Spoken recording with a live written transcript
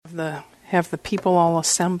have the people all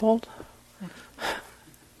assembled.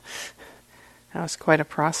 That was quite a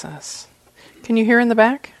process. Can you hear in the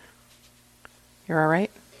back? You're all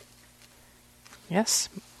right? Yes?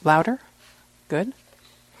 Louder? Good?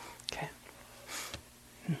 Okay.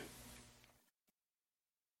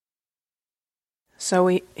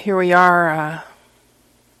 So here we are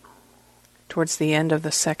towards the end of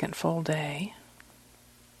the second full day.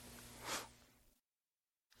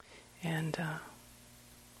 And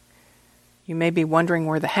you may be wondering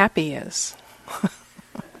where the happy is.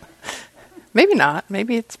 Maybe not.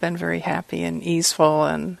 Maybe it's been very happy and easeful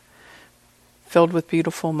and filled with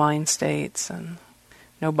beautiful mind states and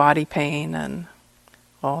no body pain and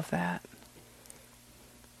all of that.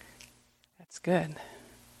 That's good.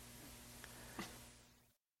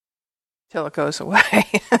 Till it goes away.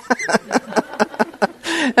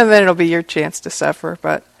 And then it'll be your chance to suffer,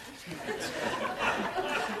 but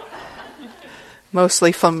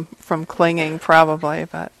mostly from clinging probably,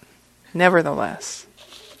 but nevertheless.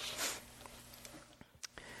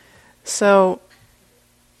 So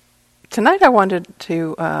tonight I wanted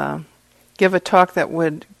to give a talk that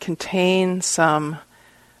would contain some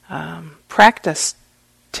practice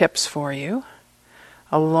tips for you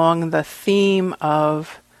along the theme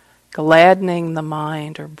of gladdening the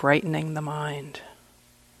mind or brightening the mind.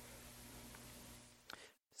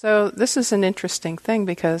 So this is an interesting thing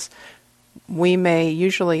because we may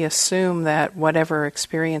usually assume that whatever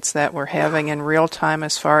experience that we're having in real time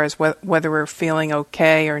as far as whether we're feeling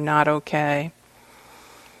okay or not okay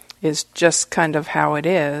is just kind of how it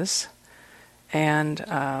is. And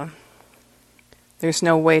there's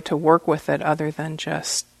no way to work with it other than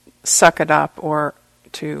just suck it up or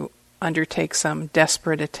to undertake some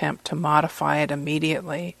desperate attempt to modify it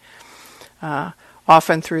immediately,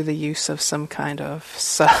 often through the use of some kind of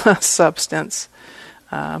substance.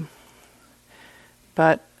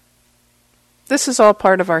 But this is all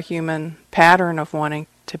part of our human pattern of wanting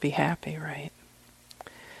to be happy, right?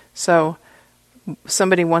 So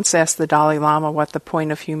somebody once asked the Dalai Lama what the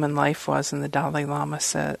point of human life was, and the Dalai Lama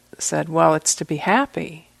said, well, it's to be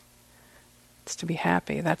happy. It's to be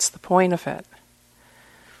happy. That's the point of it.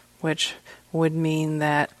 Which would mean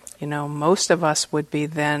that, most of us would be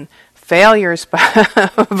then failures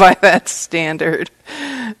by that standard,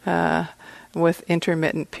 with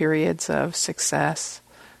intermittent periods of success.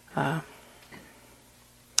 And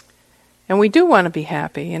we do want to be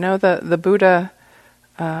happy. The Buddha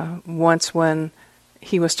once, when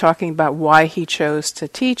he was talking about why he chose to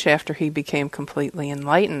teach after he became completely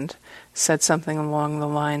enlightened, said something along the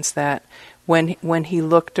lines that when he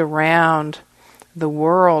looked around the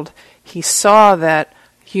world, he saw that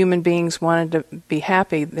human beings wanted to be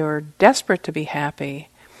happy. They were desperate to be happy.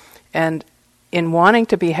 And in wanting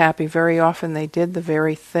to be happy, very often they did the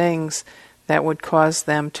very things that would cause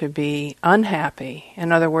them to be unhappy.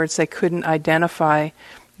 In other words, they couldn't identify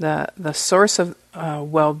the source of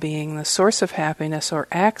well-being, the source of happiness, or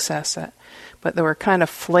access it. But they were kind of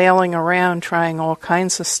flailing around trying all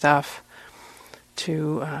kinds of stuff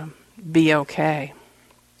to be okay.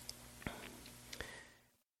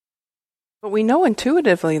 But we know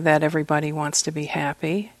intuitively that everybody wants to be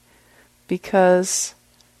happy because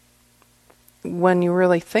when you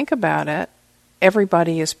really think about it,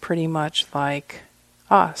 everybody is pretty much like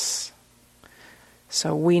us.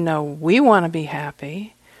 So we know we want to be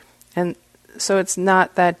happy, and so it's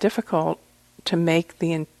not that difficult to make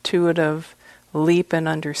the intuitive leap in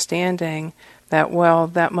understanding that, well,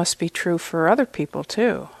 that must be true for other people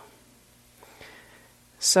too.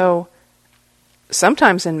 So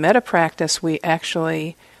sometimes in metta practice we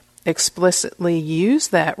actually explicitly use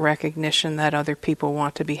that recognition that other people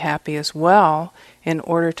want to be happy as well in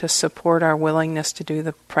order to support our willingness to do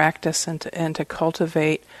the practice and to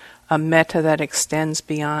cultivate a metta that extends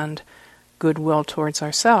beyond goodwill towards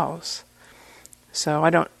ourselves. So I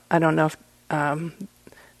don't know if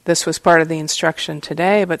this was part of the instruction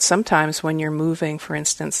today, but sometimes when you're moving, for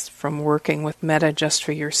instance, from working with metta just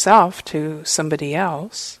for yourself to somebody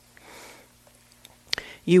else,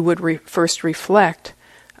 you would first reflect,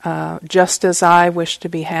 just as I wish to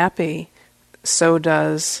be happy, so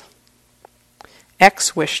does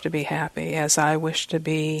X wish to be happy. As I wish to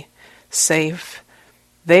be safe,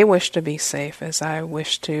 they wish to be safe. As I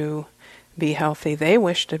wish to be healthy, they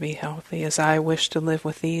wish to be healthy. As I wish to live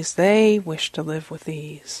with ease, they wish to live with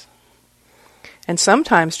ease. And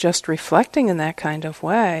sometimes just reflecting in that kind of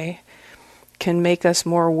way can make us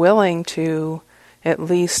more willing to at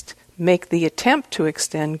least make the attempt to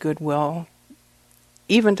extend goodwill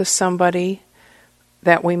even to somebody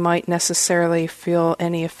that we might necessarily feel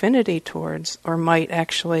any affinity towards or might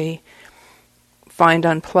actually find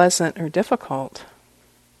unpleasant or difficult.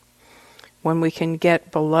 when we can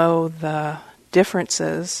get below the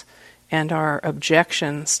differences and our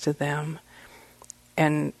objections to them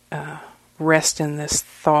and rest in this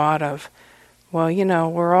thought of, well,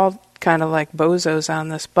 we're all kind of like bozos on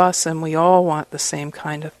this bus and we all want the same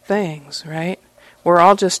kind of things, right? We're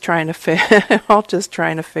all just trying to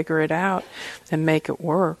figure it out and make it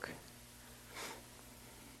work.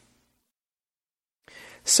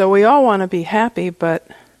 So we all want to be happy, but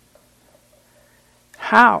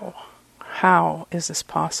how? How is this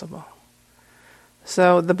possible?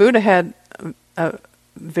 So the Buddha had a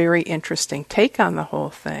very interesting take on the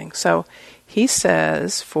whole thing. So he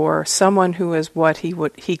says, for someone who is what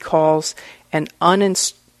he calls an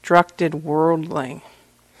uninstructed worldling.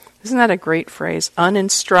 Isn't that a great phrase?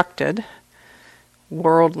 Uninstructed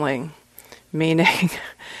worldling, meaning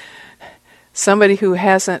somebody who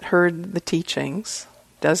hasn't heard the teachings,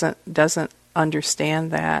 doesn't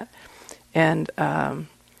understand that, and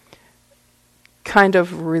kind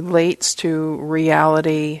of relates to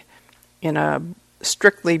reality in a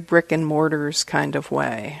strictly brick and mortars kind of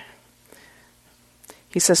way.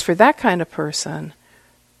 He says for that kind of person,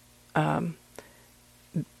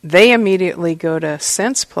 they immediately go to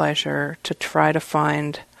sense pleasure to try to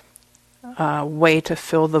find a way to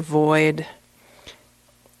fill the void.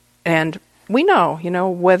 And we know,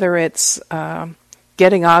 whether it's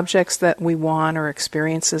getting objects that we want or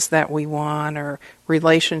experiences that we want or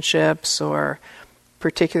relationships or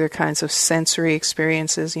particular kinds of sensory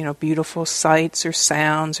experiences, beautiful sights or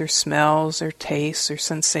sounds or smells or tastes or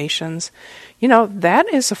sensations. That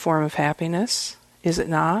is a form of happiness, is it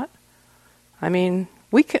not? I mean,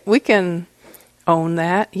 we can own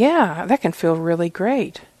that. Yeah, that can feel really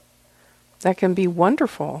great. That can be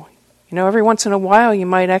wonderful. Every once in a while you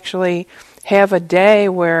might actually have a day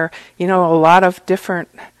where, a lot of different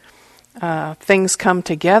things come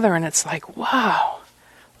together and it's like, wow,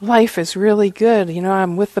 life is really good.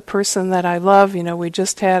 I'm with the person that I love. We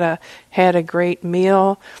just had a great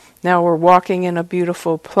meal. Now we're walking in a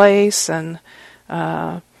beautiful place and,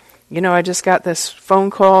 I just got this phone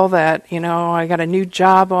call that, I got a new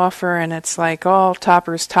job offer and it's like all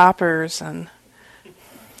toppers and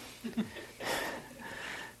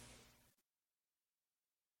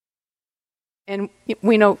and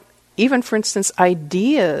we know, even for instance,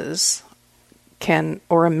 ideas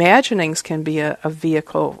or imaginings can be a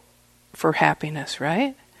vehicle for happiness,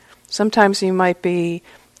 right? Sometimes you might be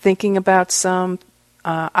thinking about some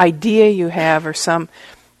idea you have or some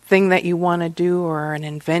thing that you want to do or an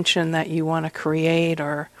invention that you want to create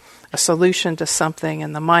or a solution to something,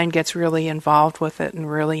 and the mind gets really involved with it and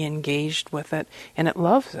really engaged with it, and it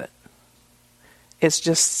loves it. It's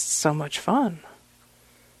just so much fun.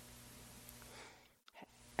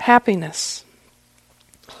 Happiness.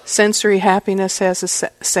 Sensory happiness has its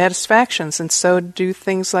satisfactions, and so do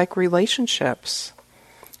things like relationships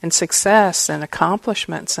and success and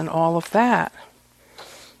accomplishments and all of that.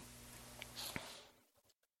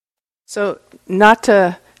 So not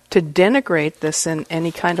to denigrate this in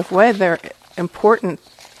any kind of way, they're important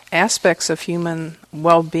aspects of human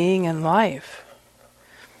well-being and life.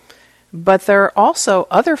 But there are also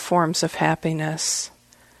other forms of happiness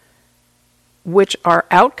which are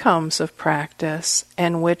outcomes of practice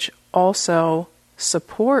and which also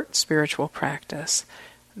support spiritual practice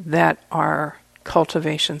that are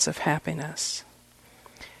cultivations of happiness.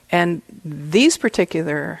 And these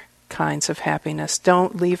particular kinds of happiness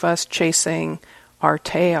don't leave us chasing our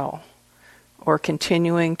tail or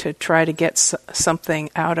continuing to try to get something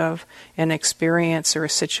out of an experience or a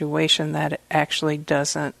situation that it actually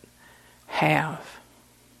doesn't have.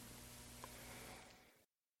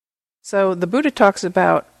 So the Buddha talks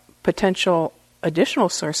about potential additional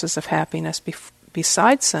sources of happiness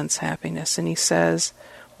besides sense happiness, and he says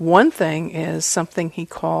one thing is something he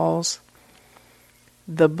calls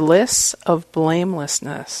the bliss of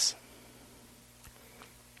blamelessness.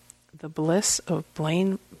 The bliss of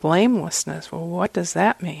blamelessness. Well, what does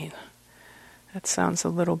that mean? That sounds a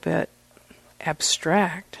little bit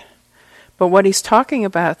abstract. But what he's talking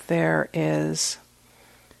about there is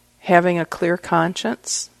having a clear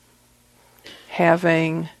conscience,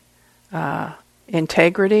 having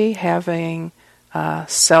integrity, having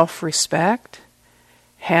self-respect,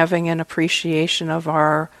 having an appreciation of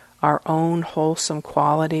our own wholesome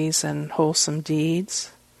qualities and wholesome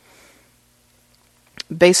deeds.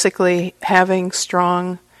 Basically, having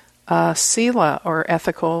strong sila, or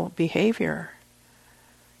ethical behavior.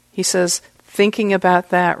 He says, thinking about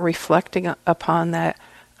that, reflecting upon that,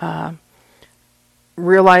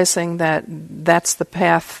 realizing that that's the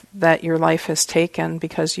path that your life has taken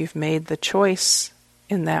because you've made the choice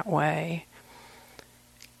in that way,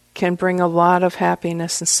 can bring a lot of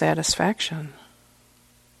happiness and satisfaction.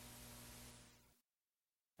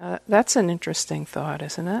 That's an interesting thought,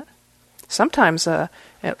 isn't it? Sometimes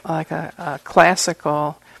like a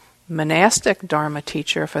classical monastic Dharma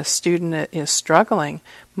teacher, if a student is struggling,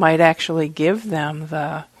 might actually give them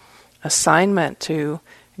the assignment to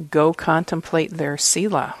go contemplate their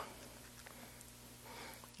sila.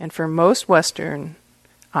 And for most Westernized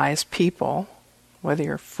people, whether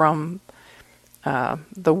you're from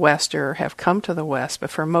the West or have come to the West, but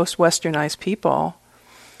for most Westernized people,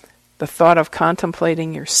 the thought of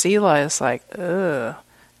contemplating your sila is like, ugh,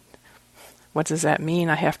 what does that mean?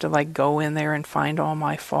 I have to go in there and find all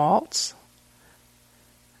my faults?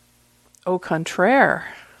 Au contraire.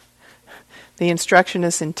 The instruction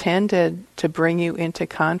is intended to bring you into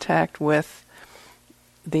contact with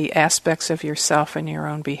the aspects of yourself and your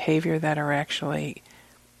own behavior that are actually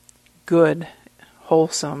good,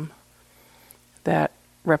 wholesome, that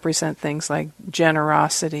represent things like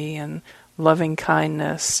generosity and loving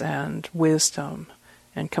kindness and wisdom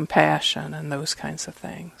and compassion and those kinds of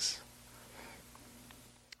things.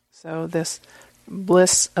 So this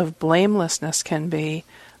bliss of blamelessness can be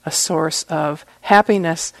a source of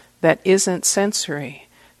happiness that isn't sensory,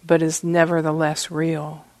 but is nevertheless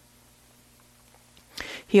real.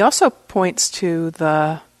 He also points to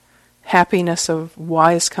the happiness of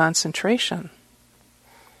wise concentration,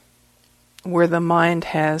 where the mind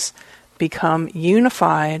has become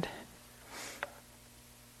unified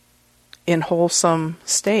in wholesome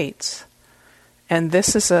states. And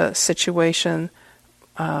this is a situation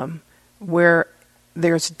where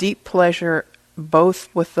there's deep pleasure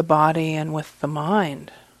both with the body and with the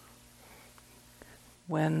mind.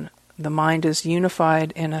 When the mind is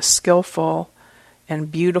unified in a skillful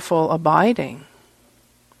and beautiful abiding,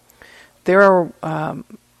 there are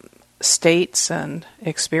states and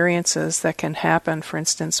experiences that can happen, for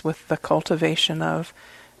instance, with the cultivation of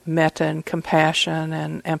metta and compassion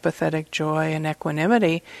and empathetic joy and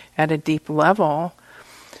equanimity at a deep level,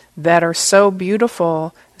 that are so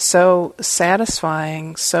beautiful, so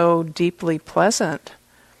satisfying, so deeply pleasant,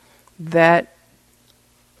 that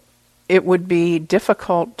it would be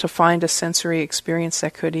difficult to find a sensory experience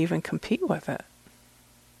that could even compete with it.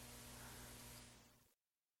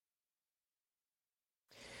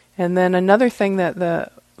 And then another thing that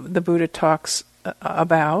the Buddha talks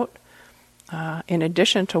about, in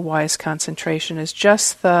addition to wise concentration, is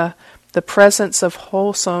just the presence of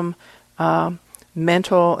wholesome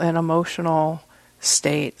mental and emotional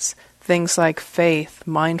states. Things like faith,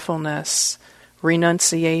 mindfulness,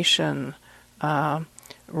 renunciation,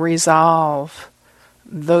 resolve,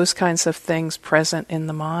 those kinds of things present in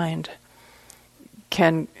the mind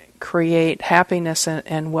can create happiness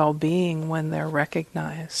and well-being when they're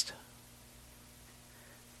recognized.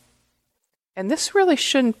 And this really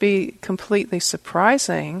shouldn't be completely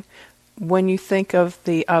surprising when you think of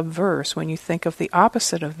the obverse, when you think of the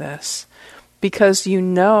opposite of this, because you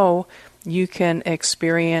know you can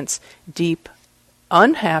experience deep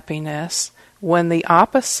unhappiness when the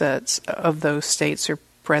opposites of those states are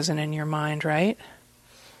present in your mind, right?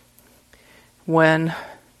 When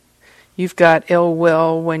you've got ill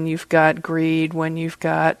will, when you've got greed, when you've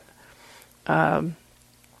got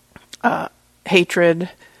hatred,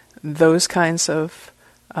 those kinds of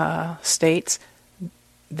states,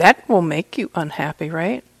 that will make you unhappy,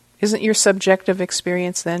 right? Isn't your subjective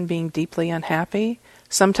experience then being deeply unhappy?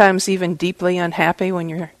 Sometimes even deeply unhappy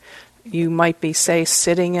when you might be, say,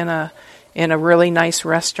 sitting in a really nice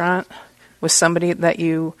restaurant with somebody that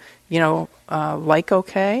you like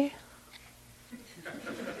okay.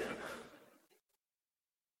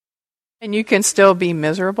 And you can still be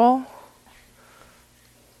miserable.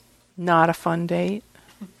 Not a fun date.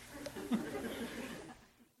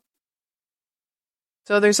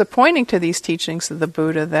 So there's a pointing to these teachings of the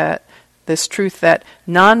Buddha, that this truth that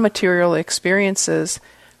non-material experiences,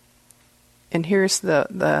 and here's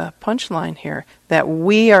the punchline here, that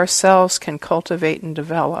we ourselves can cultivate and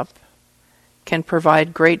develop, can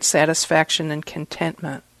provide great satisfaction and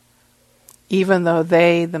contentment, even though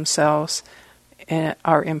they themselves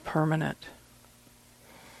are impermanent.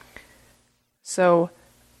 So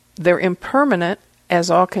they're impermanent, as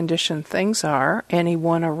all conditioned things are, any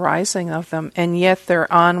one arising of them, and yet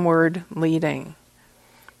they're onward leading,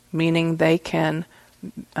 meaning they can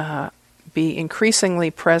be increasingly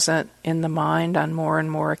present in the mind on more and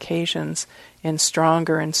more occasions in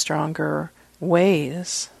stronger and stronger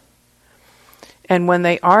ways. And when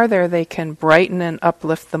they are there, they can brighten and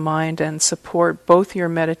uplift the mind and support both your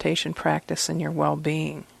meditation practice and your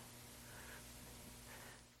well-being.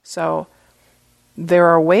 So there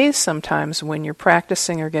are ways sometimes when you're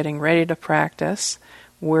practicing or getting ready to practice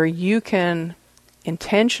where you can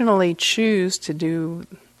intentionally choose to do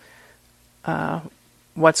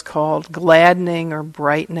what's called gladdening or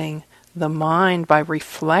brightening the mind by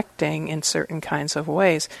reflecting in certain kinds of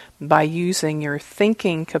ways, by using your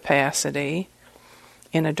thinking capacity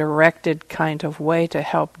in a directed kind of way to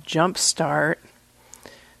help jumpstart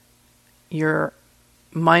your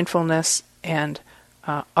mindfulness and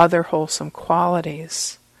other wholesome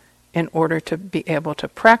qualities in order to be able to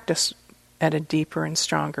practice at a deeper and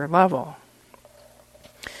stronger level.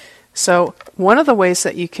 So one of the ways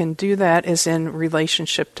that you can do that is in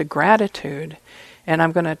relationship to gratitude. And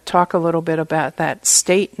I'm going to talk a little bit about that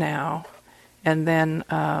state now. And then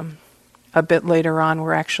a bit later on,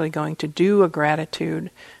 we're actually going to do a gratitude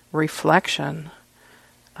reflection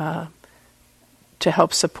to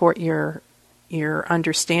help support your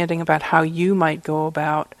understanding about how you might go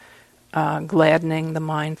about gladdening the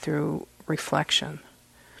mind through reflection.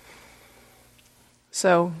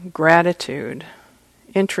 So, gratitude.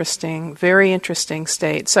 Interesting, very interesting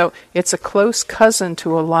state. So, it's a close cousin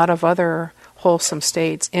to a lot of other wholesome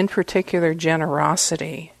states, in particular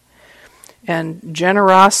generosity. And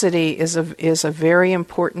generosity is a very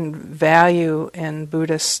important value in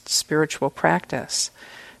Buddhist spiritual practice.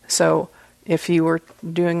 So, if you were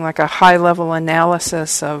doing like a high-level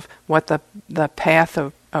analysis of what the path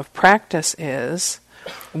of practice is,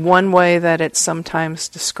 one way that it's sometimes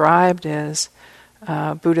described is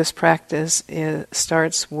Buddhist practice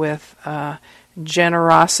starts with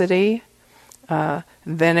generosity,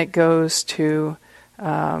 then it goes to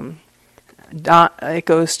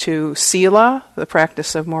sila, the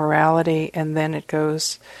practice of morality, and then it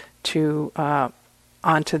goes to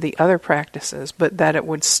onto the other practices. But that it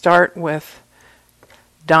would start with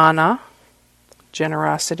dana,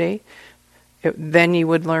 generosity. Then you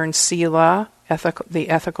would learn sila, the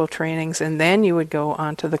ethical trainings, and then you would go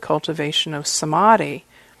on to the cultivation of samadhi,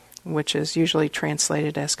 which is usually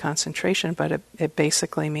translated as concentration, but it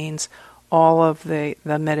basically means all of the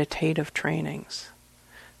meditative trainings.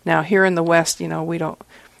 Now, here in the West,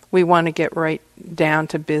 we want to get right down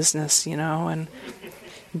to business, and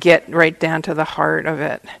get right down to the heart of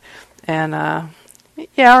it. And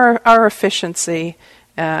our efficiency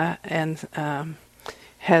and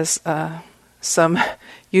has some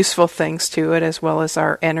useful things to it, as well as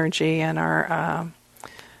our energy and our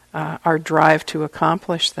drive to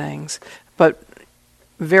accomplish things. But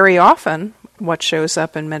very often, what shows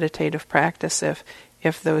up in meditative practice,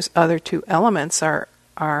 if those other two elements are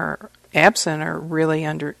absent or really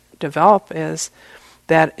underdeveloped, is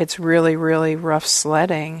that it's really, really rough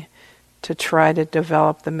sledding to try to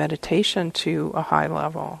develop the meditation to a high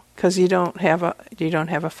level, because you don't have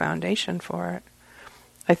a foundation for it.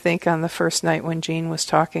 I think on the first night when Jean was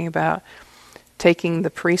talking about taking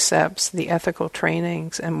the precepts, the ethical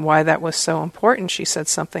trainings, and why that was so important, she said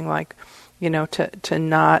something like, to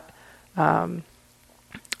not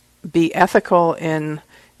be ethical in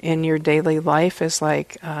your daily life is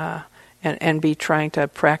like, and be trying to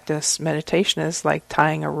practice meditation is like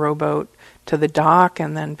tying a rowboat to the dock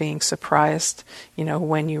and then being surprised,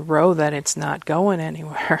 when you row that it's not going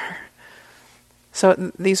anywhere.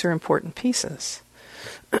 So these are important pieces.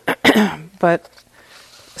 But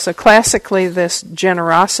so classically, this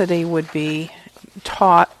generosity would be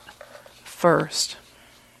taught first.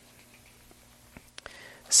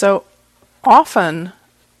 So often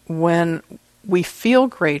when we feel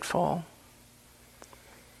grateful,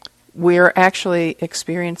 we're actually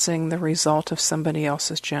experiencing the result of somebody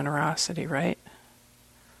else's generosity, right?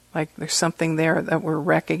 Like there's something there that we're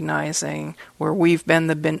recognizing where we've been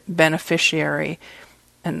the beneficiary,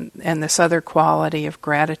 and this other quality of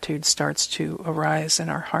gratitude starts to arise in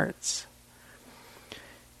our hearts.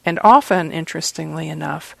 And often, interestingly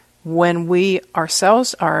enough, when we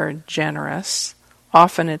ourselves are generous,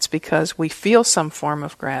 often it's because we feel some form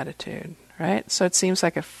of gratitude, right? So it seems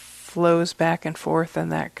like it flows back and forth in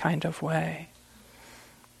that kind of way.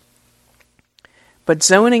 But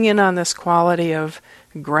zoning in on this quality of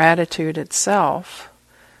gratitude itself,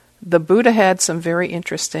 the Buddha had some very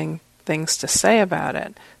interesting things to say about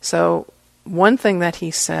it. So one thing that he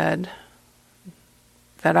said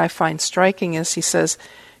that I find striking is he says,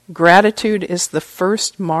 gratitude is the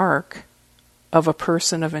first mark of a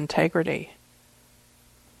person of integrity.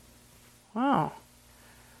 Wow.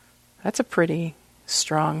 That's a pretty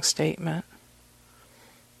strong statement.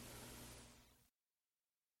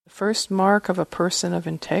 The first mark of a person of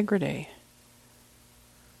integrity.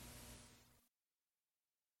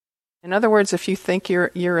 In other words, if you think you're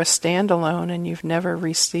a standalone and you've never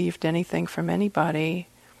received anything from anybody,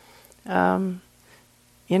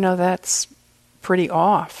 that's pretty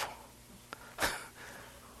off.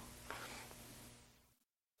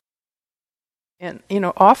 And,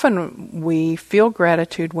 often we feel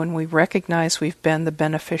gratitude when we recognize we've been the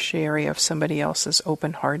beneficiary of somebody else's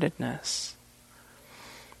open-heartedness.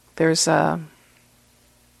 There's a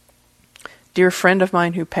dear friend of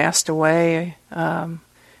mine who passed away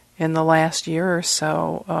in the last year or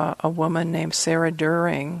so, a woman named Sarah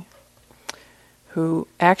During, who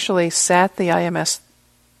actually sat the IMS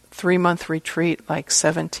 3-month retreat like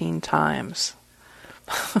 17 times.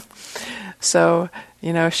 So,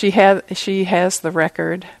 she has the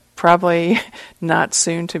record, probably not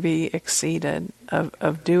soon to be exceeded,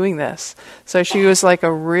 of doing this. So she was like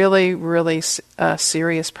a really, really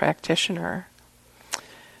serious practitioner.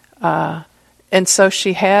 And so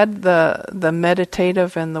she had the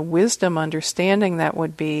meditative and the wisdom understanding that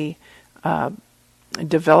would be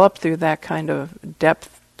developed through that kind of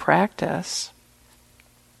depth practice.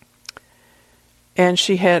 And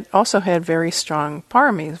she had also had very strong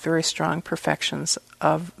paramis, very strong perfections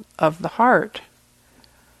of the heart.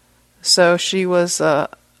 So she was a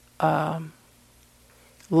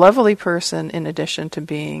lovely person in addition to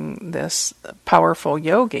being this powerful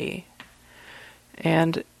yogi.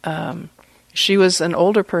 And she was an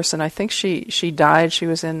older person. I think she died. She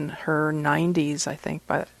was in her 90s, I think,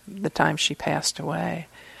 by the time she passed away.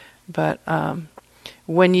 But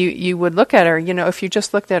when you would look at her, if you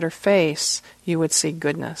just looked at her face, you would see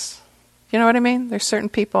goodness. You know what I mean? There's certain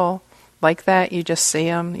people like that. You just see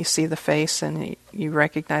them, you see the face, and you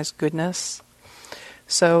recognize goodness.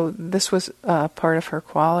 So this was part of her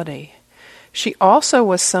quality. She also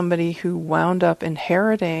was somebody who wound up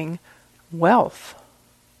inheriting wealth,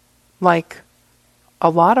 like a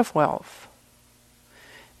lot of wealth.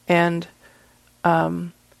 And,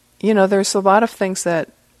 there's a lot of things that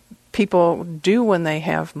people do when they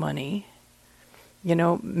have money.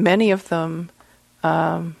 Many of them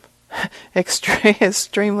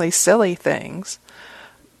extremely silly things.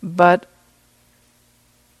 But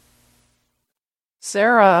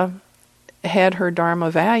Sarah had her Dharma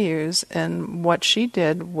values, and what she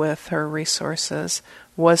did with her resources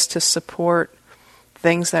was to support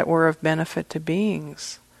things that were of benefit to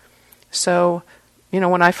beings. So,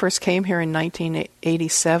 when I first came here in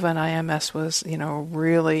 1987, IMS was,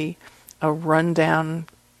 really a rundown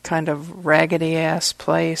kind of raggedy-ass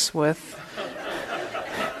place with...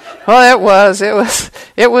 Well, it was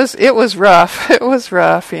rough. It was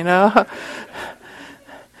rough,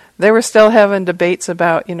 They were still having debates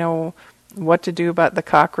about, what to do about the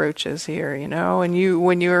cockroaches here, And when you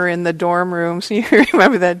were in the dorm rooms, you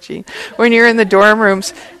remember that, Jean? When you're in the dorm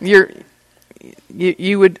rooms, you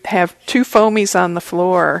would have 2 foamies on the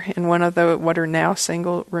floor in one of the what are now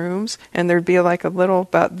single rooms, and there'd be like a little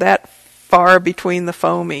about that far between the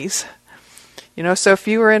foamies. So if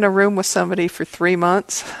you were in a room with somebody for 3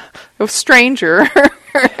 months, a stranger,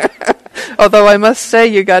 although I must say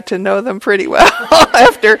you got to know them pretty well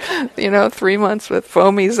after, 3 months with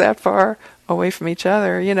foamies that far away from each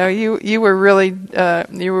other, you were really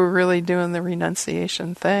doing the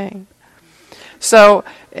renunciation thing. So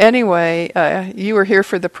anyway, you were here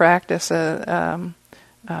for the practice, unless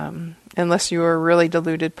you were a really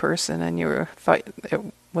deluded person and you thought it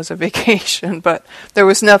was a vacation, but there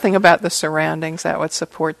was nothing about the surroundings that would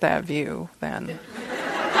support that view then.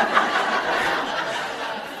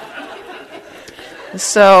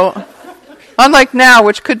 So, unlike now,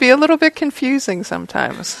 which could be a little bit confusing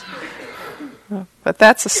sometimes, but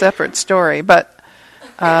that's a separate story. But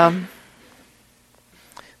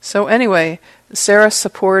so anyway, Sarah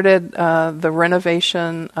supported the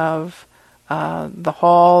renovation of the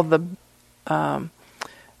hall.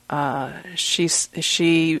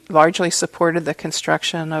 She largely supported the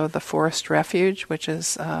construction of the Forest Refuge, which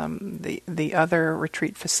is the other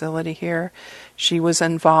retreat facility here. She was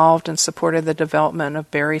involved and supported the development of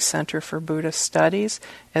Berry Center for Buddhist Studies,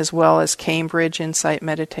 as well as Cambridge Insight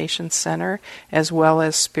Meditation Center, as well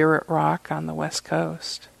as Spirit Rock on the West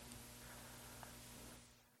Coast.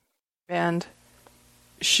 And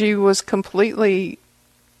she was completely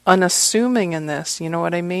unassuming in this, you know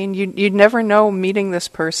what I mean? You'd never know meeting this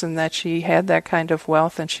person that she had that kind of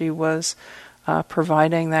wealth and she was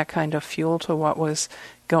providing that kind of fuel to what was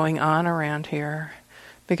going on around here.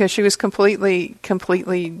 Because she was completely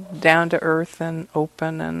down to earth and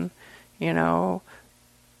open and,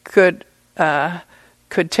 could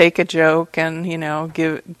take a joke and,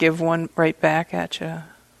 give one right back at you.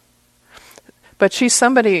 But she's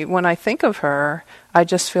somebody, when I think of her, I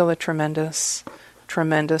just feel a tremendous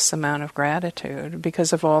amount of gratitude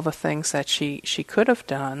because of all the things that she could have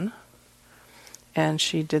done, and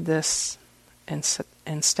she did this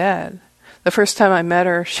instead. The first time I met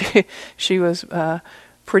her, she was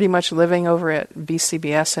pretty much living over at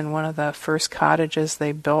BCBS in one of the first cottages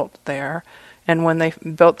they built there, And when they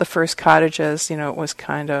built the first cottages, it was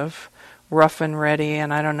kind of rough and ready,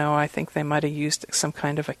 and I don't know, I think they might have used some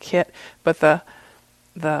kind of a kit, but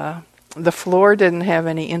the floor didn't have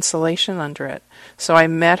any insulation under it. So I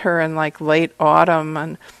met her in like late autumn,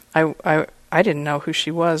 and I didn't know who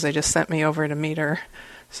she was. They just sent me over to meet her,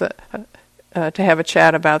 to have a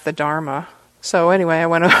chat about the Dharma. So anyway, I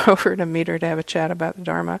went over to meet her to have a chat about the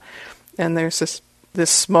Dharma, and there's this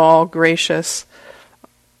small, gracious,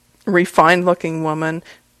 refined-looking woman,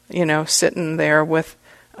 sitting there with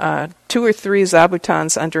 2 or 3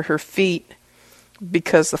 zabutons under her feet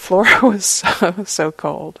because the floor was so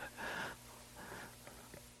cold.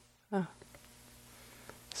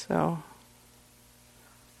 So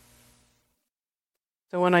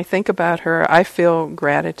when I think about her, I feel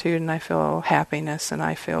gratitude, and I feel happiness, and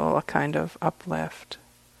I feel a kind of uplift,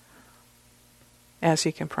 as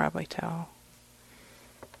you can probably tell.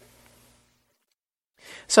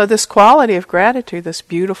 So this quality of gratitude, this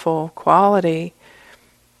beautiful quality,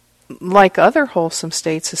 like other wholesome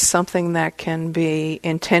states, is something that can be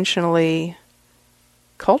intentionally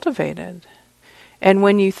cultivated. And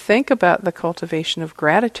when you think about the cultivation of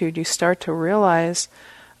gratitude, you start to realize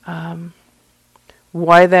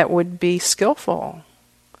why that would be skillful.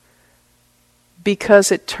 Because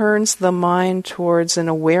it turns the mind towards an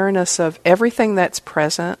awareness of everything that's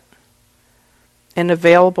present and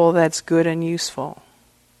available that's good and useful.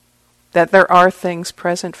 That there are things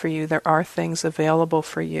present for you, there are things available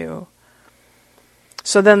for you.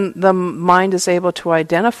 So then the mind is able to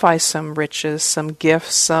identify some riches, some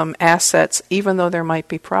gifts, some assets, even though there might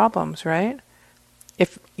be problems, right?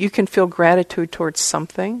 If you can feel gratitude towards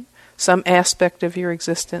something, some aspect of your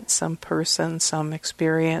existence, some person, some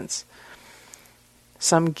experience,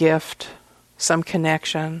 some gift, some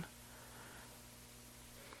connection,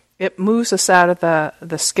 it moves us out of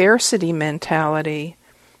the scarcity mentality,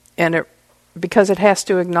 and because it has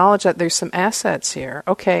to acknowledge that there's some assets here.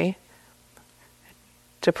 Okay,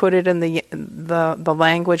 to put it in the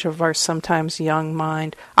language of our sometimes young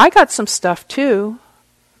mind, I got some stuff too,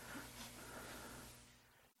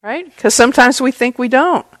 right? Because sometimes we think we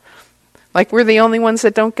don't. Like we're the only ones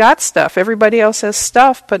that don't got stuff. Everybody else has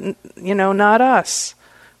stuff, but not us.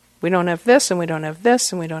 We don't have this, and we don't have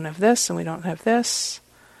this, and we don't have this, and we don't have this.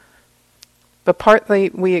 But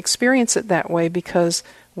partly we experience it that way because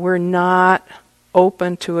we're not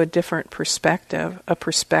open to a different perspective, a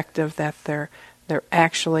perspective that there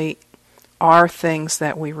actually are things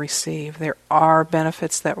that we receive. There are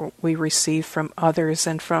benefits that we receive from others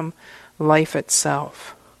and from life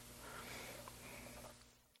itself.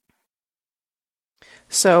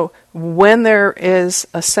 So when there is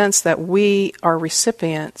a sense that we are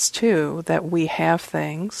recipients too, that we have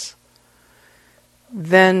things,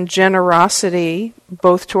 then generosity,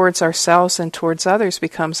 both towards ourselves and towards others,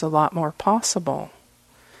 becomes a lot more possible.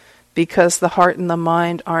 Because the heart and the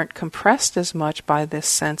mind aren't compressed as much by this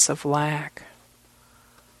sense of lack.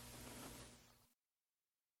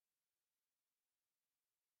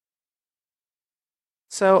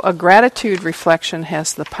 So a gratitude reflection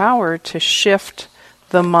has the power to shift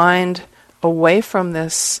the mind away from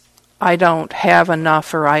this I don't have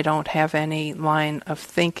enough or I don't have any line of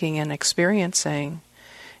thinking and experiencing,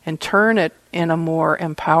 and turn it in a more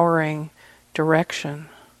empowering direction.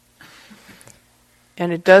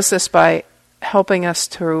 And it does this by helping us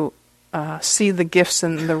to see the gifts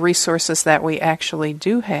and the resources that we actually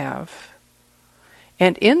do have.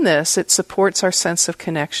 And in this, it supports our sense of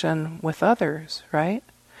connection with others, right?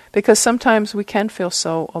 Because sometimes we can feel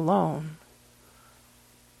so alone.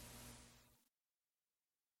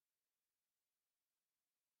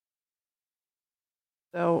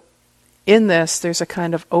 So in this, there's a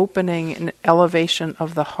kind of opening and elevation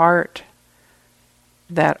of the heart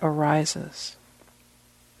that arises.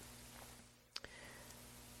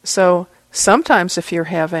 So sometimes if you're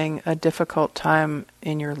having a difficult time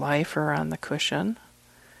in your life or on the cushion,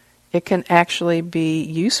 it can actually be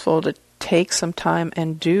useful to take some time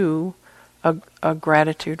and do a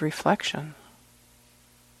gratitude reflection.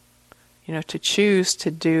 To choose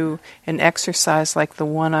to do an exercise like the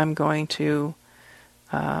one I'm going to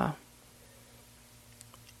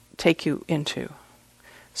take you into.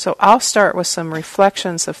 So I'll start with some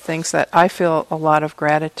reflections of things that I feel a lot of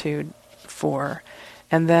gratitude for,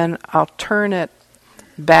 and then I'll turn it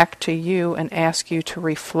back to you and ask you to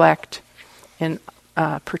reflect in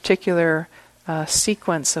a particular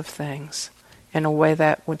sequence of things in a way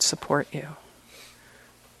that would support you.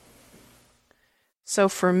 So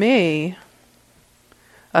for me,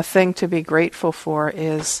 a thing to be grateful for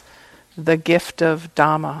is the gift of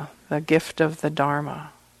Dhamma, the gift of the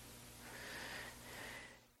Dharma.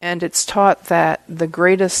 And it's taught that the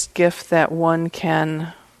greatest gift that one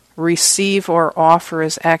can receive or offer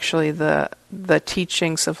is actually the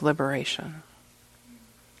teachings of liberation.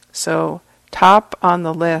 So top on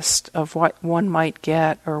the list of what one might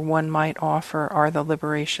get or one might offer are the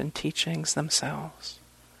liberation teachings themselves.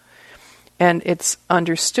 And it's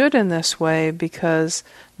understood in this way because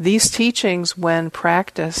these teachings, when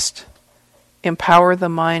practiced, empower the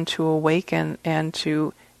mind to awaken and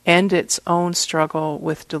to end its own struggle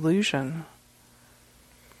with delusion.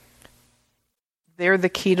 They're the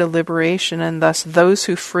key to liberation, and thus those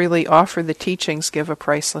who freely offer the teachings give a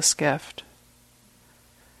priceless gift.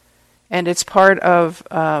 And it's part of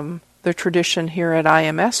the tradition here at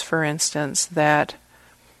IMS, for instance, that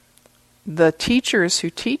the teachers who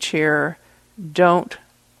teach here don't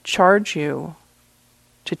charge you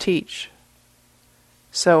to teach.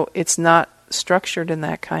 So it's not structured in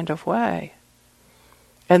that kind of way.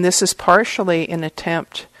 And this is partially an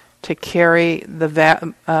attempt to carry the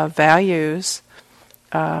values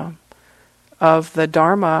of the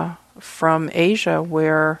Dharma from Asia,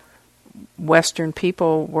 where Western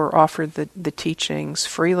people were offered the teachings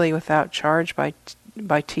freely without charge by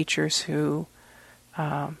teachers who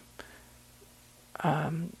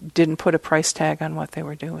didn't put a price tag on what they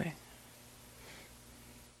were doing.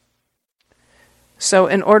 So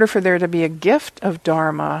in order for there to be a gift of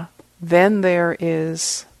Dharma, then there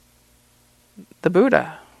is the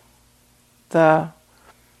Buddha, the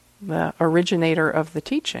originator of the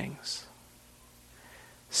teachings.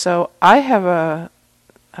 So I have a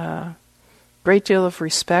great deal of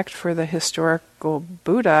respect for the historical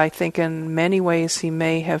Buddha. I think in many ways he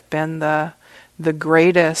may have been the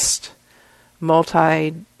greatest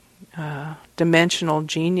multi-dimensional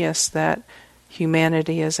genius that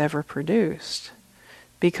humanity has ever produced.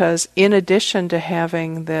 Because in addition to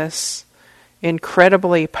having this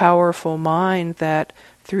incredibly powerful mind that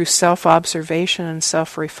through self-observation and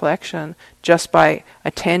self-reflection, just by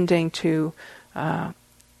attending to, in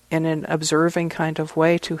an observing kind of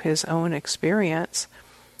way, to his own experience,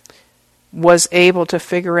 was able to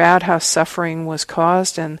figure out how suffering was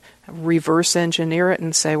caused and reverse engineer it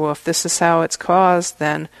and say, well, if this is how it's caused,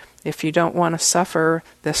 then if you don't want to suffer,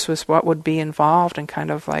 this was what would be involved, and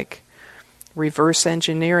kind of like reverse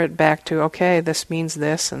engineer it back to, okay, this means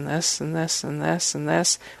this and this and this and this and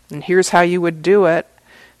this, and here's how you would do it.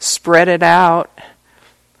 Spread it out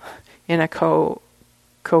in a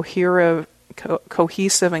cohesive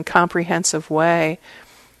and comprehensive way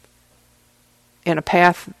in a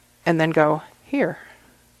path, and then go, here,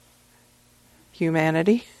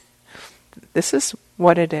 humanity, this is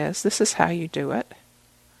what it is, this is how you do it.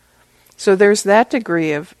 So there's that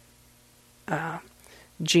degree of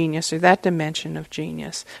genius, or that dimension of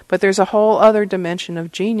genius. But there's a whole other dimension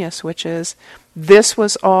of genius, which is this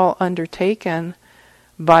was all undertaken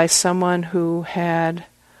by someone who had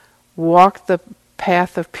walked the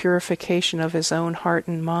path of purification of his own heart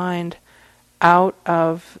and mind out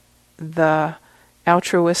of the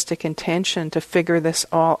altruistic intention to figure this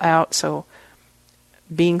all out so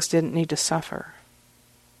beings didn't need to suffer.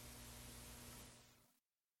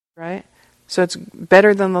 Right? So it's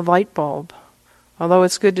better than the light bulb. Although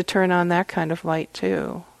it's good to turn on that kind of light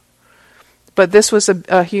too. But this was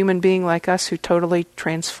a human being like us who totally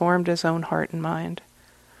transformed his own heart and mind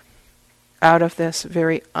out of this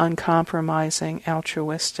very uncompromising,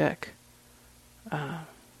 altruistic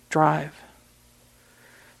drive.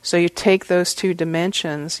 So you take those two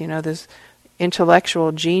dimensions, this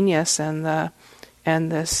intellectual genius and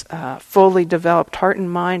this fully developed heart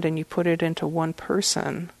and mind, and you put it into one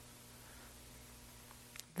person.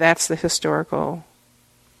 That's the historical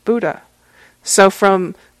Buddha. So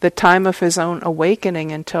from the time of his own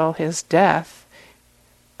awakening until his death,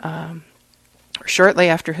 or shortly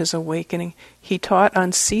after his awakening, he taught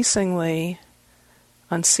unceasingly.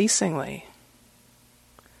 And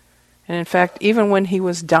in fact, even when he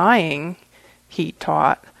was dying, he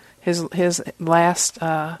taught. His last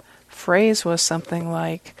phrase was something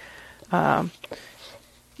like,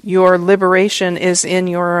 your liberation is in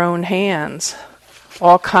your own hands.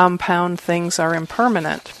 All compound things are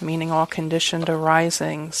impermanent, meaning all conditioned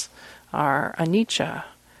arisings are anicca.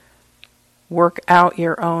 Work out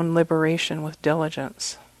your own liberation with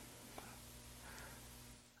diligence.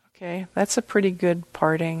 Okay, that's a pretty good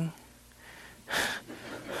parting.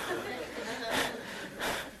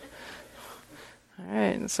 All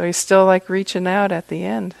right, so he's still like reaching out at the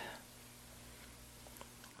end.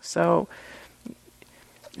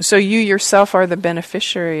 So you yourself are the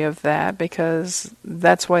beneficiary of that, because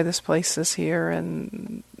that's why this place is here,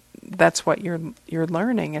 and that's what you're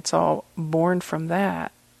learning. It's all born from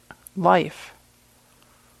that life.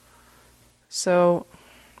 So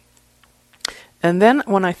And then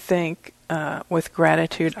when I think with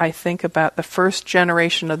gratitude, I think about the first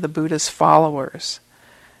generation of the Buddha's followers.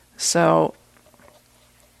 So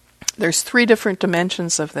there's 3 different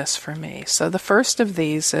dimensions of this for me. So the first of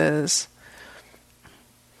these is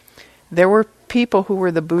there were people who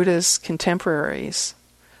were the Buddha's contemporaries.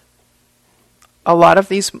 A lot of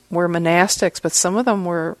these were monastics, but some of them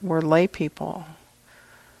were lay people.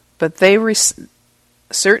 But they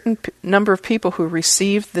certain number of people who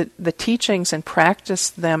received the teachings and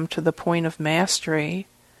practiced them to the point of mastery,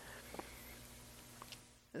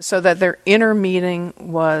 so that their inner meaning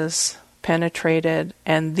was penetrated,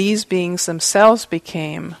 and these beings themselves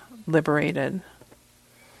became liberated.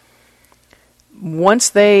 Once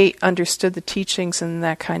they understood the teachings in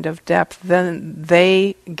that kind of depth, then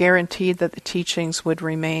they guaranteed that the teachings would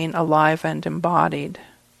remain alive and embodied,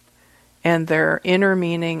 and their inner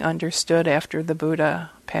meaning understood after the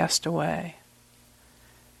Buddha passed away.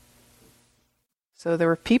 So there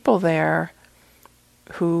were people there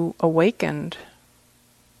who awakened,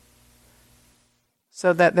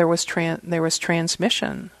 so that there was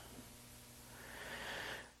transmission.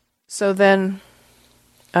 So then,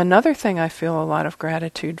 another thing I feel a lot of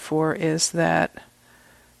gratitude for is that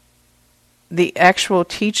the actual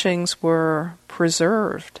teachings were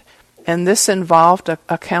preserved. And this involved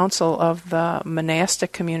a council of the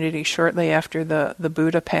monastic community shortly after the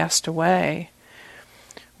Buddha passed away,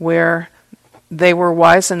 where they were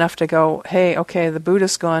wise enough to go, hey, okay, the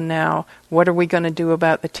Buddha's gone now. What are we going to do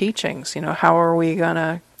about the teachings? How are we going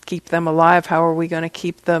to keep them alive? How are we going to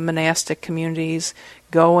keep the monastic communities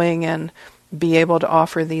going and be able to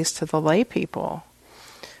offer these to the lay people?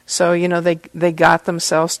 So, they got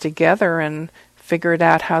themselves together and figured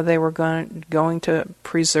out how they were going to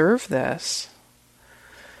preserve this.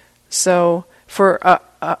 So for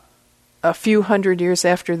a few hundred years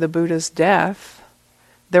after the Buddha's death,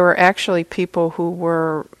 there were actually people who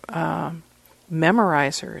were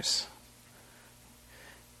memorizers.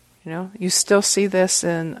 You still see this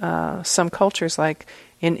in some cultures, like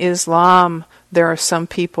in Islam, there are some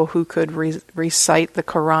people who could recite the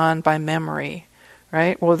Quran by memory,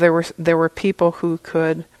 right? Well, there were people who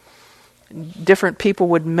could. Different people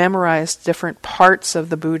would memorize different parts of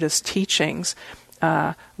the Buddha's teachings,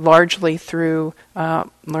 largely through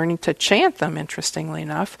learning to chant them, interestingly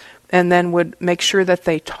enough, and then would make sure that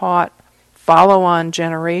they taught follow-on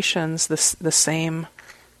generations the same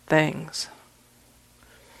things.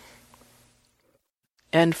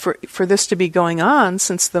 And for this to be going on,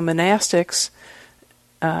 since the monastics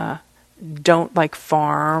don't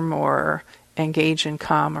farm or engage in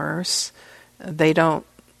commerce, they don't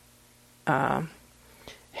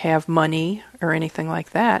have money or anything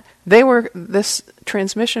like that. This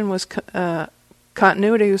transmission was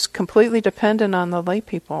continuity was completely dependent on the lay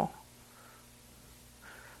people.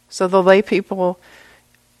 So the lay people,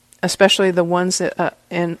 especially the ones that,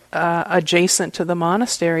 adjacent to the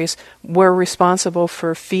monasteries, were responsible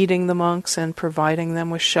for feeding the monks and providing them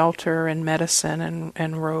with shelter and medicine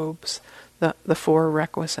and robes, the 4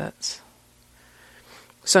 requisites.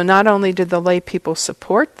 So not only did the lay people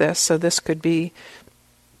support this, so this could be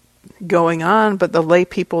going on, but the lay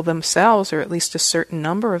people themselves, or at least a certain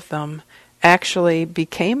number of them, actually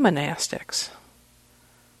became monastics.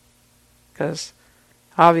 Because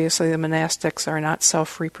obviously the monastics are not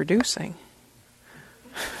self-reproducing.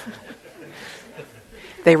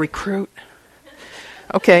 They recruit.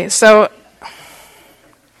 Okay, so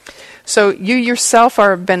you yourself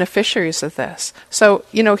are beneficiaries of this. So,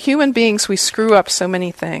 human beings, we screw up so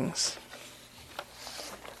many things.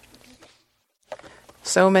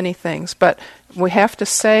 So many things. But we have to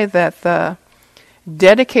say that the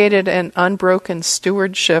dedicated and unbroken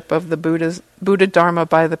stewardship of the Buddha Dharma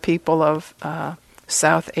by the people of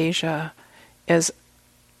South Asia is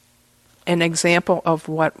an example of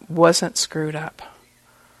what wasn't screwed up.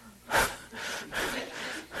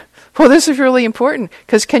 Well, this is really important,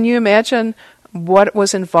 because can you imagine what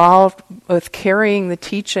was involved with carrying the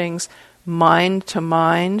teachings mind to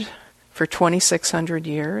mind for 2,600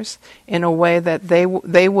 years in a way that they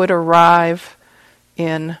would arrive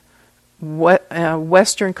in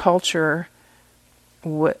Western culture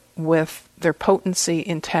with their potency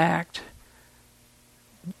intact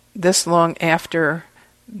this long after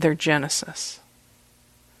their genesis?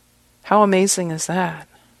 How amazing is that?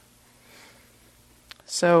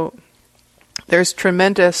 So there's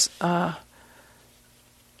tremendous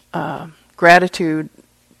gratitude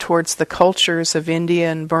towards the cultures of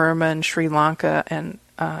India and Burma and Sri Lanka and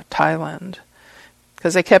Thailand,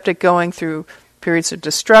 because they kept it going through periods of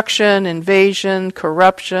destruction, invasion,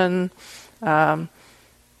 corruption, a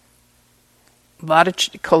lot of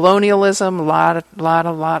colonialism, a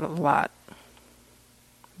lot.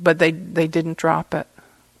 but they didn't drop it.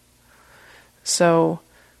 So,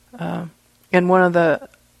 and one of the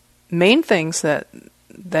main things that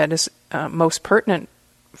is most pertinent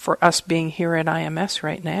for us being here at IMS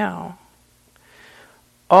right now,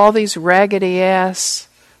 all these raggedy-ass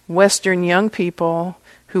Western young people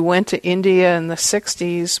who went to India in the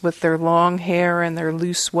 60s with their long hair and their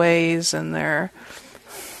loose ways and their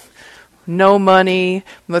no money,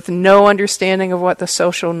 with no understanding of what the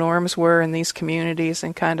social norms were in these communities,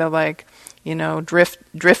 and kind of like,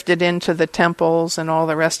 drifted into the temples and all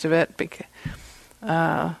the rest of it.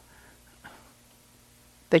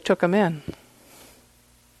 They took them in.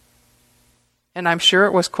 And I'm sure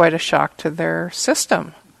it was quite a shock to their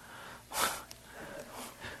system.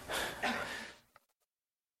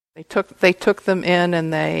 They took them in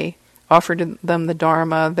and they offered them the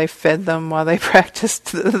Dharma. They fed them while they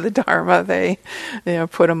practiced the Dharma. They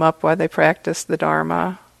put them up while they practiced the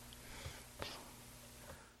Dharma.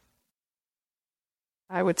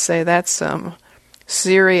 I would say that's some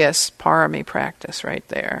serious parami practice right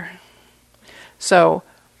there. So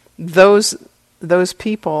those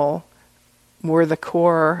people were the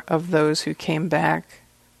core of those who came back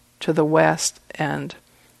to the West and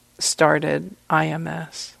started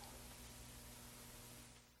IMS.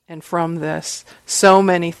 And from this, so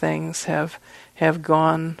many things have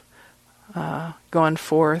gone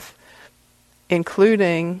forth,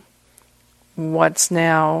 including what's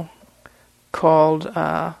now called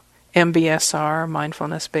MBSR,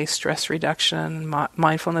 mindfulness-based stress reduction,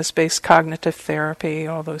 mindfulness-based cognitive therapy,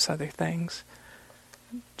 all those other things.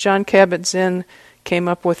 John Kabat-Zinn came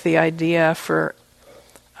up with the idea for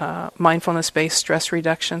mindfulness-based stress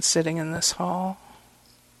reduction sitting in this hall.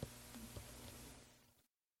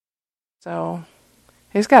 So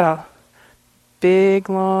he's got a big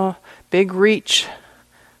reach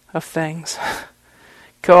of things,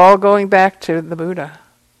 all going back to the Buddha.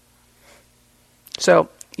 So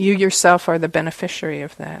you yourself are the beneficiary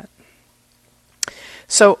of that.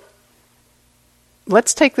 So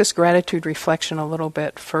let's take this gratitude reflection a little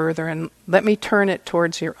bit further, and let me turn it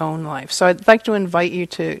towards your own life. So I'd like to invite you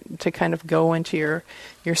to kind of go into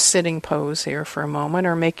your sitting pose here for a moment,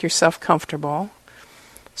 or make yourself comfortable.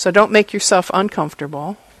 So don't make yourself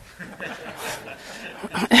uncomfortable.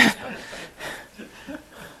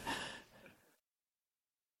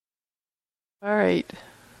 All right.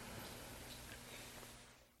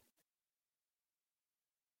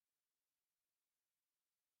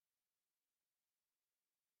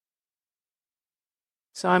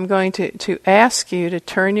 So I'm going to ask you to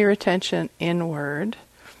turn your attention inward,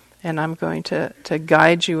 and I'm going to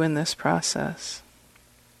guide you in this process.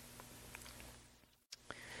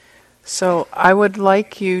 So I would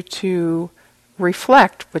like you to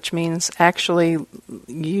reflect, which means actually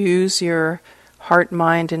use your heart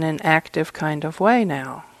mind in an active kind of way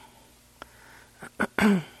now.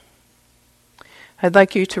 I'd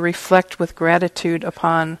like you to reflect with gratitude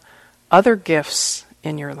upon other gifts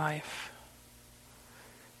in your life.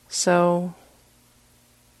 So,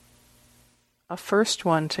 a first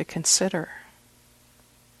one to consider: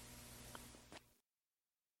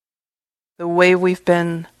 the way we've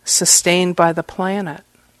been sustained by the planet,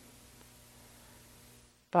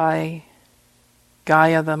 by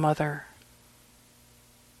Gaia the Mother.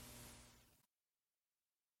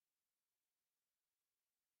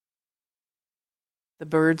 The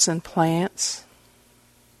birds and plants.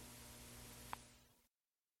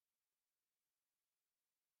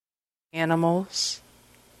 Animals.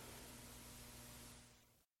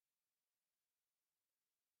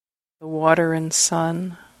 The water and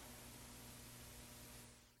sun.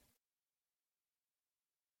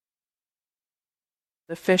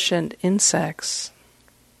 The fish and insects.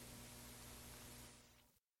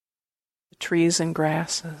 The trees and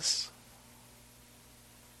grasses.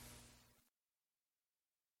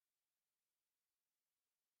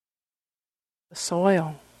 The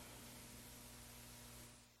soil.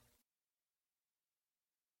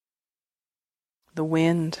 The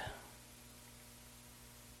wind.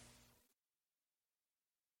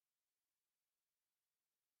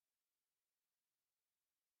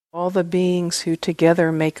 All the beings who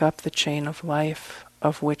together make up the chain of life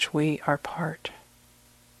of which we are part.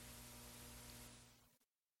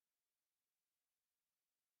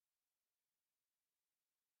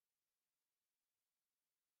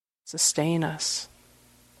 Sustain us.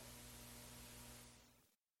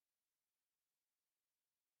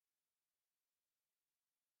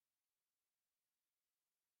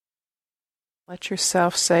 Let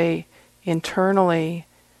yourself say internally,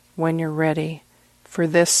 when you're ready, "For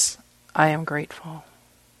this I am grateful."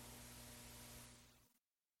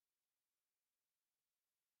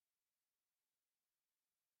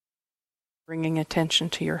 bringing attention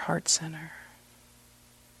to your heart center.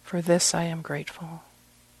 For this I am grateful.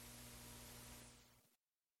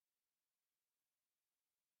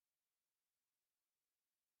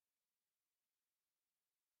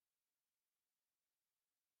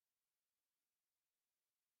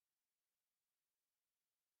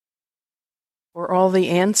 For all the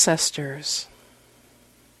ancestors,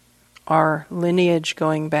 our lineage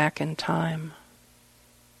going back in time.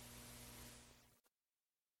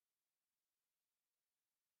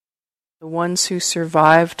 The ones who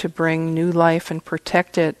survive to bring new life and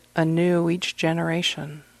protect it anew each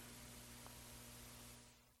generation.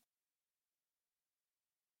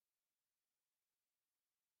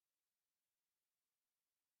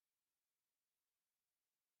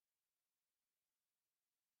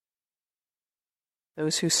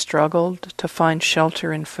 Those who struggled to find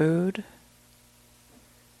shelter and food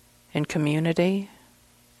and community,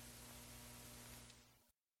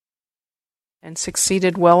 and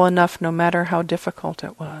succeeded well enough no matter how difficult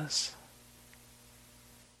it was.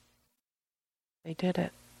 They did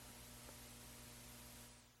it.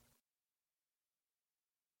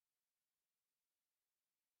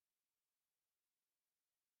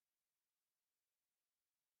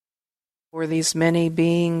 For these many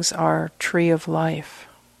beings are tree of life.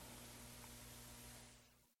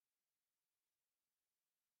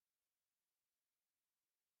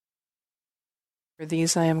 For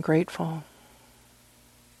these I am grateful.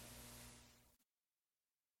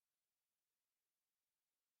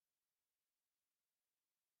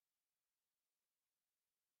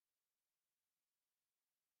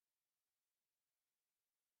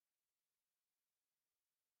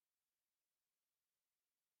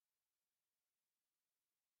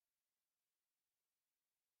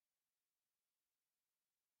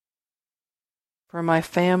 For my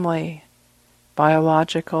family,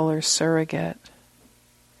 biological or surrogate,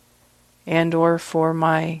 and or for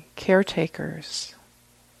my caretakers,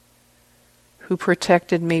 who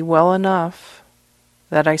protected me well enough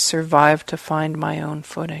that I survived to find my own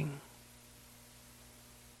footing.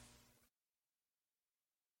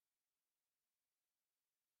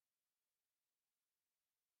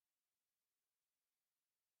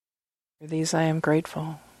 For these I am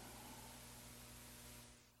grateful.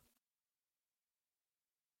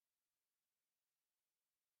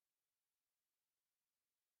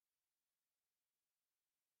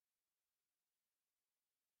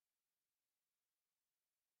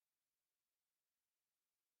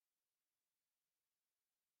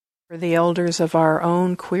 For the elders of our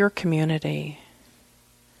own queer community,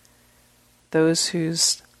 those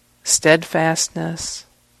whose steadfastness,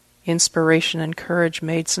 inspiration, and courage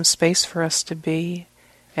made some space for us to be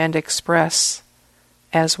and express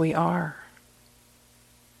as we are.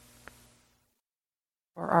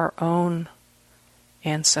 For our own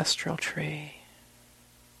ancestral tree.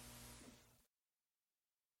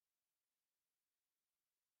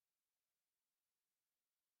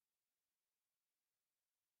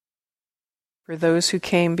 For those who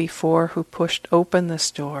came before, who pushed open this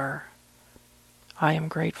door, I am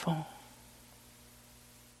grateful.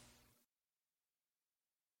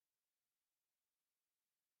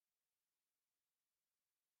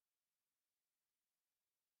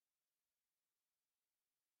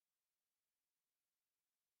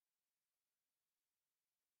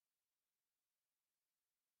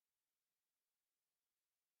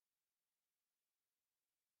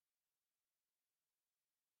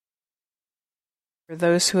 For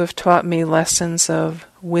those who have taught me lessons of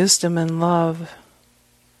wisdom and love,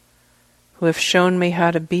 who have shown me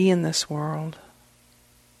how to be in this world.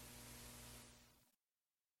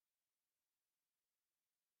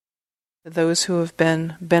 For those who have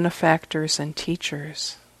been benefactors and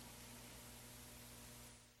teachers.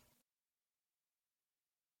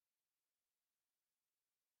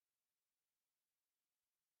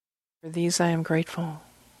 For these I am grateful.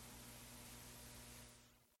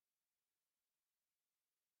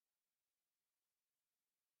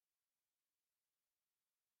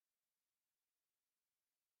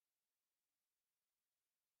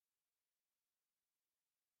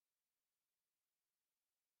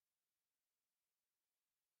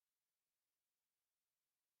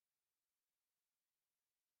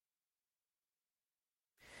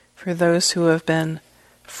 For those who have been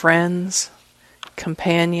friends,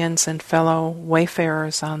 companions, and fellow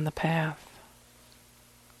wayfarers on the path.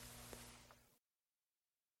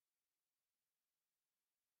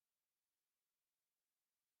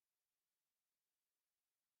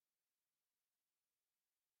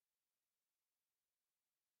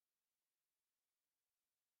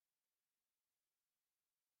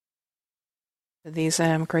 For these I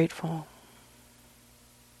am grateful.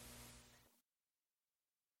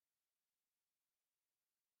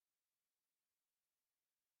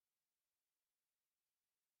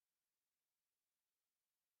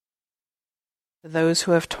 to those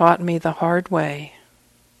who have taught me the hard way,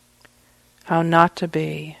 how not to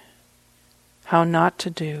be, how not to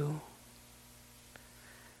do,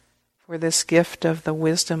 for this gift of the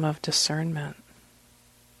wisdom of discernment.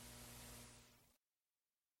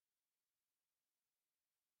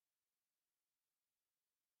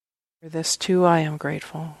 For this too I am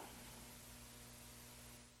grateful.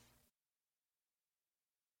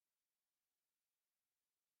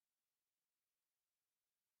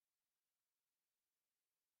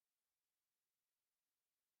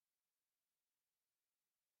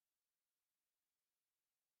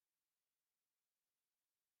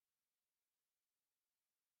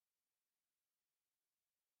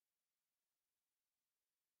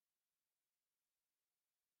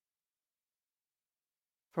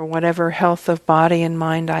 For whatever health of body and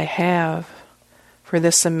mind I have, for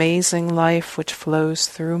this amazing life which flows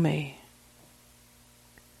through me.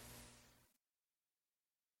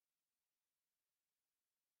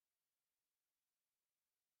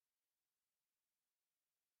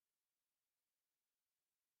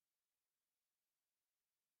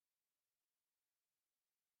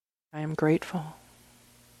 I am grateful.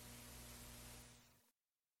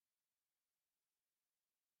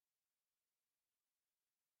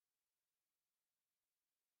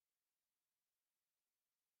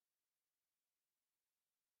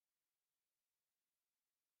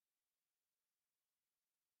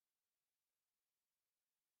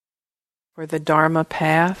 For the Dharma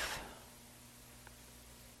path,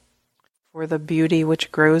 for the beauty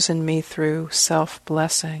which grows in me through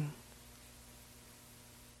self-blessing,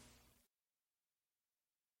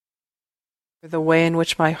 for the way in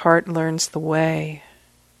which my heart learns the way,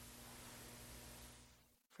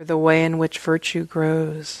 for the way in which virtue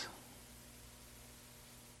grows,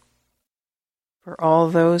 for all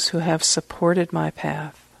those who have supported my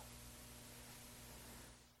path.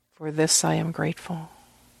 For this I am grateful.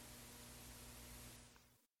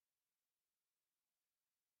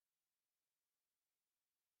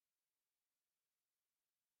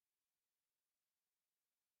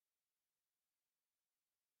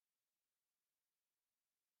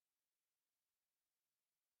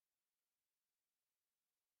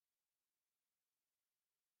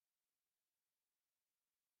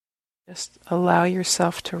 Just allow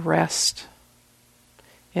yourself to rest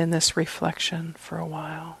in this reflection for a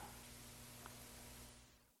while.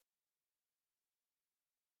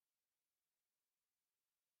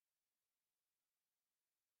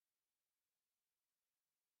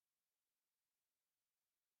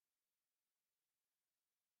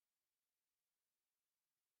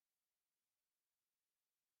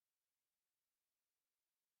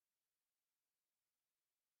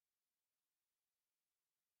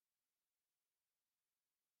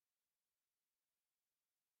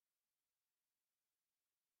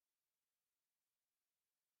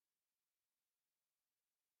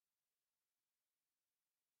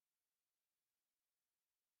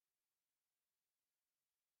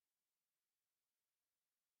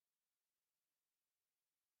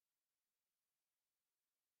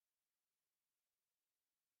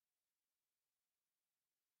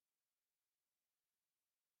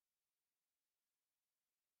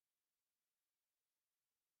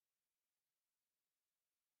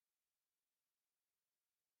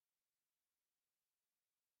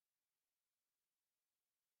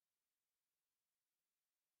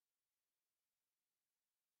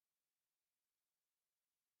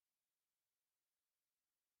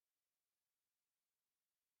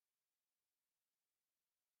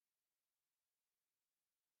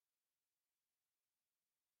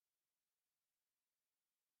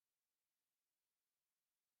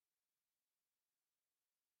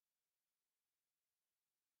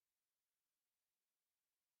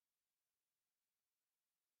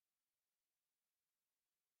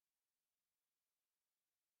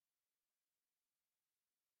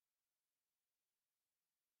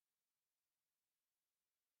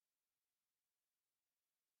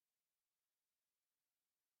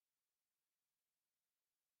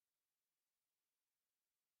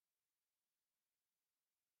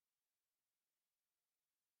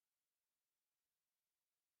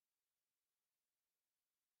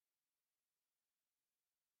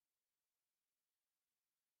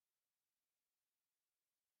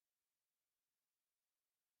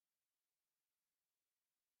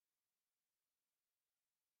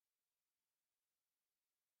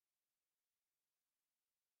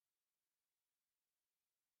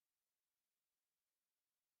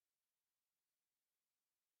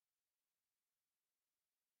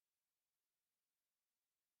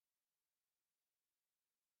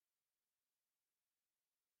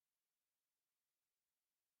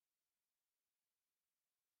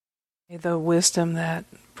 May the wisdom that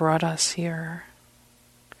brought us here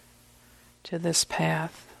to this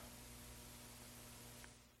path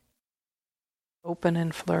open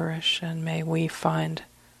and flourish, and may we find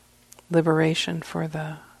liberation for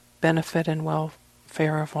the benefit and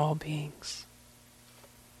welfare of all beings.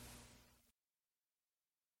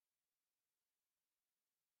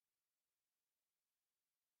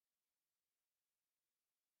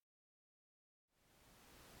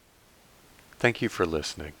 Thank you for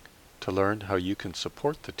listening. To learn how you can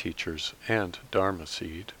support the teachers and Dharma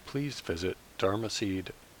Seed, please visit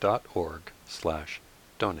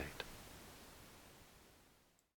dharmaseed.org/donate.